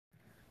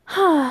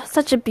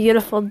Such a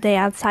beautiful day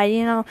outside.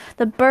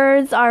 The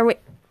birds are... Wait,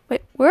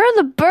 where are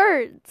the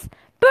birds?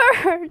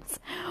 Birds!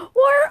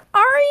 Where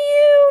are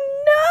you?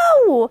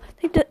 No!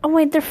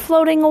 They're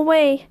floating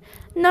away.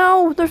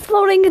 No, they're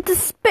floating into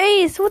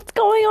space. What's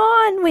going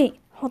on? Wait,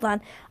 hold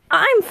on.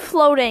 I'm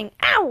floating.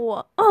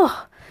 Ow!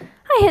 Oh,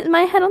 I hit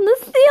my head on the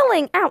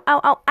ceiling. Ow,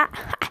 ow, ow.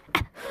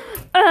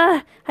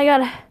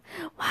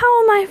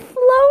 How am I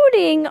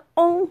floating?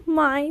 Oh,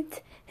 my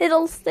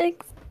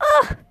fiddlesticks.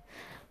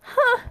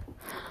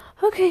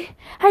 Okay,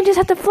 I just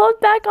have to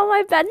float back on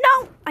my bed.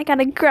 No! I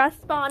gotta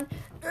grasp on.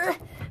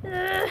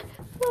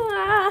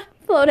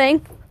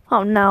 Floating.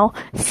 Oh no.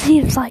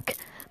 Seems like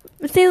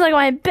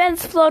my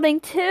bed's floating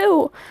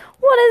too.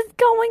 What is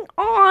going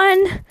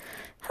on?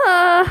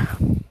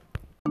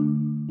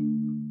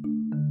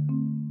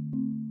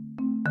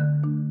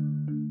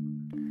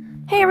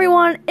 Hey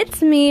everyone,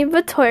 it's me,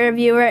 the Toy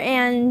Reviewer,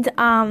 and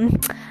I'm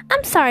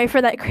sorry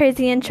for that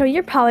crazy intro.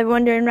 You're probably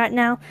wondering right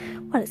now,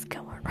 what is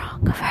going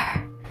wrong with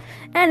her?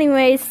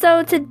 Anyway,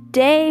 so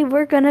today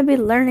we're gonna be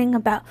learning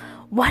about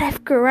what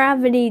if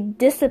gravity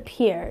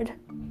disappeared.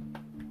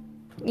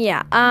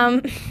 Yeah,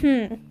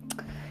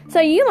 So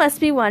you must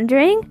be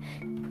wondering,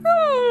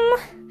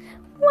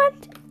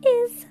 what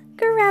is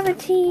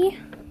gravity?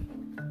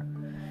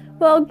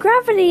 Well,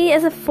 gravity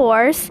is a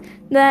force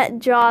that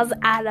draws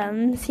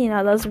atoms,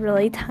 those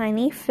really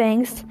tiny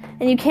things,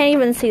 and you can't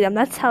even see them.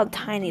 That's how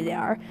tiny they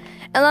are.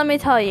 And let me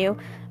tell you,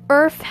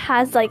 Earth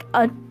has like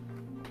a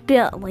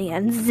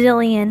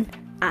zillion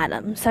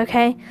atoms,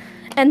 okay?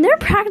 And they're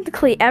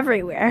practically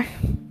everywhere.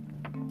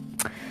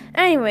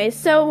 Anyway,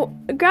 so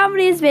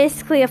gravity is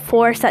basically a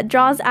force that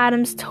draws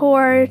atoms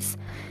towards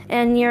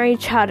and near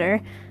each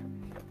other.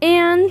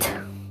 And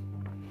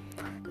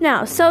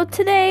now, so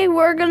today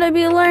we're going to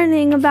be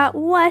learning about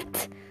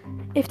what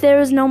if there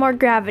was no more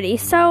gravity.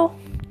 So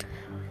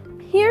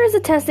here's a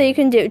test that you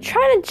can do.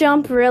 Try to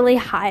jump really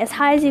high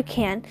as you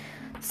can.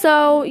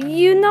 So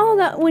you know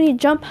that when you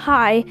jump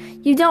high,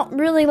 you don't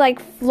really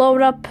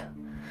float up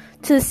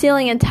to the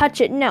ceiling and touch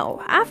it.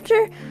 No,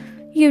 after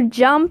you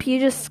jump, you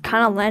just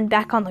kind of land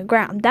back on the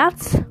ground.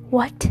 That's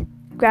what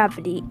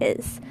gravity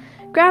is.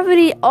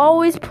 Gravity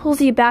always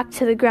pulls you back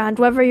to the ground,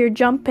 whether you're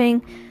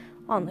jumping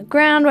on the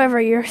ground, whether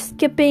you're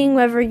skipping,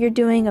 whether you're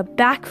doing a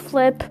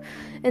backflip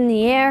in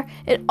the air.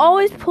 It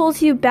always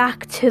pulls you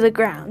back to the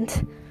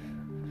ground.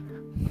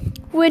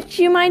 Which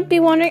you might be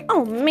wondering,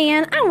 oh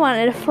man, I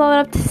wanted to float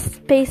up to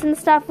space and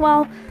stuff.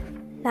 Well,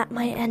 that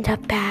might end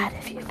up bad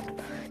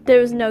if there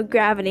was no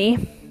gravity.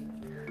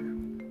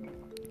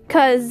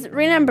 Because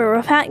remember,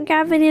 without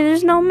gravity,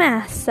 there's no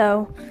mass,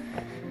 so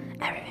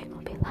everything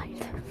will be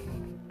light.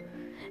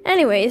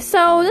 Anyway,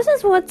 so this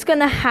is what's going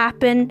to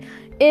happen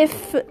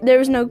if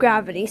there's no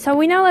gravity. So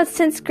we know that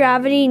since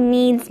gravity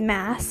needs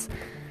mass,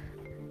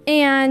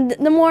 and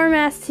the more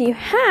mass you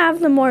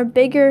have, the more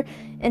bigger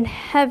and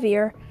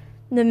heavier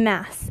the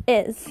mass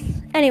is.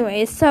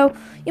 Anyway, so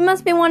you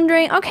must be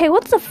wondering, okay,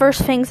 what's the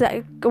first thing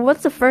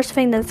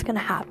that's going to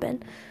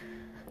happen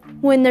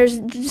when there's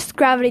just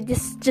gravity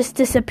just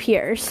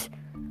disappears?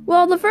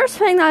 Well, the first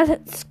thing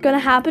that's going to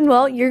happen,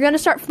 you're going to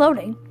start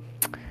floating.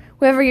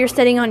 Whether you're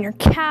sitting on your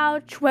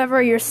couch,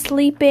 whether you're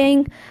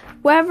sleeping,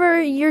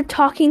 whether you're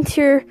talking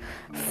to your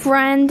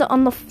friend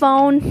on the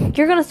phone,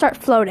 you're going to start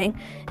floating.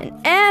 And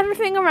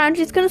everything around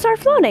you is going to start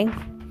floating.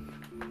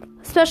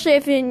 Especially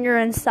if you're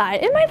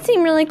inside. It might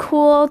seem really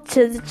cool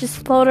to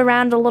just float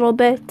around a little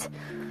bit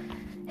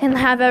and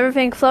have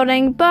everything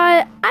floating,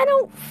 but I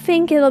don't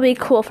think it'll be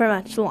cool for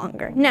much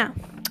longer. Now,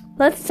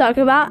 let's talk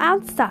about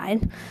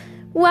outside.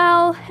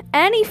 Well,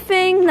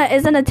 anything that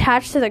isn't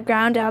attached to the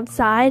ground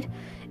outside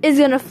is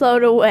going to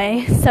float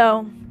away.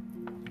 So,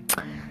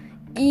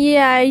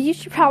 yeah, you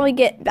should probably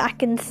get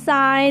back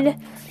inside.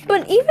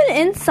 But even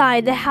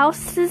inside, the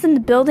houses and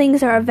the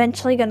buildings are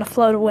eventually going to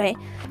float away.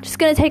 Just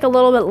going to take a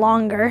little bit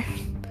longer.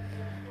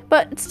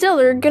 But still,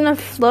 they're going to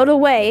float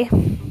away.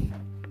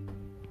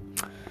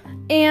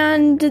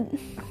 And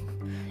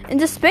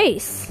into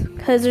space,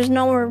 because there's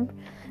nowhere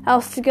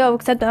else to go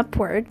except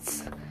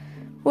upwards,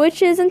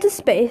 which is into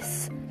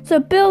space. So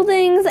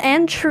buildings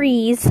and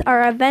trees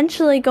are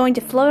eventually going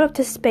to float up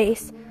to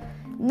space.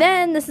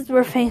 Then this is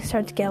where things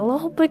start to get a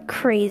little bit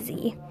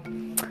crazy.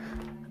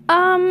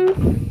 Then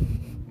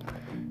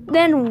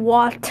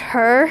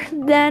water,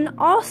 then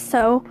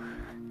also,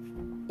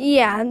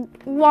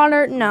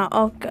 water, no,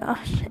 oh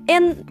gosh,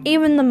 and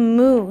even the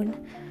moon.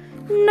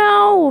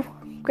 No,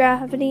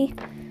 gravity.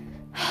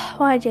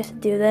 Why'd you have to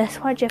do this?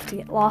 Why'd you have to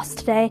get lost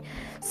today?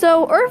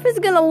 So Earth is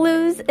going to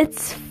lose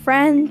its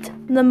friend,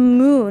 the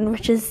moon,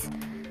 which is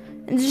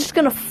just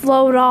going to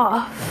float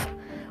off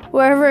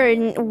wherever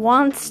it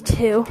wants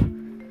to,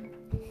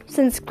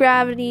 since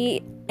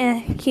gravity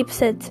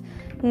keeps it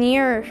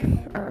near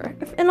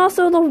Earth. And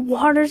also the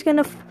water's going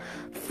to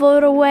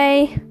float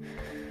away.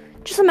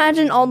 Just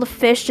imagine all the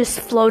fish just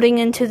floating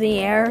into the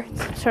air,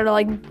 sort of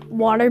like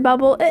water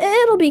bubble.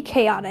 It'll be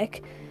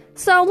chaotic.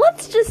 So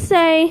let's just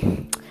say,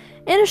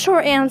 in a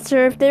short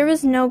answer, if there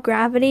was no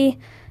gravity,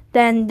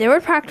 then there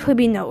would practically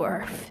be no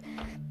Earth.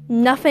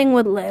 nothing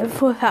would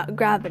live without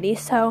gravity.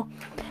 So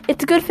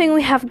it's a good thing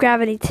we have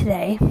gravity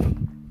today.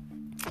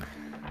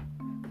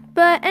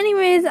 But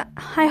anyways,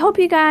 I hope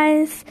you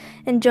guys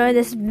enjoy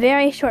this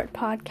very short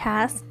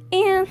podcast.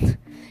 And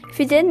if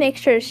you did, make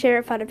sure to share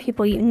it with other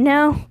people you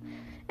know.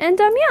 And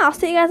yeah, I'll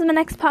see you guys in the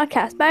next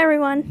podcast. Bye,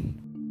 everyone.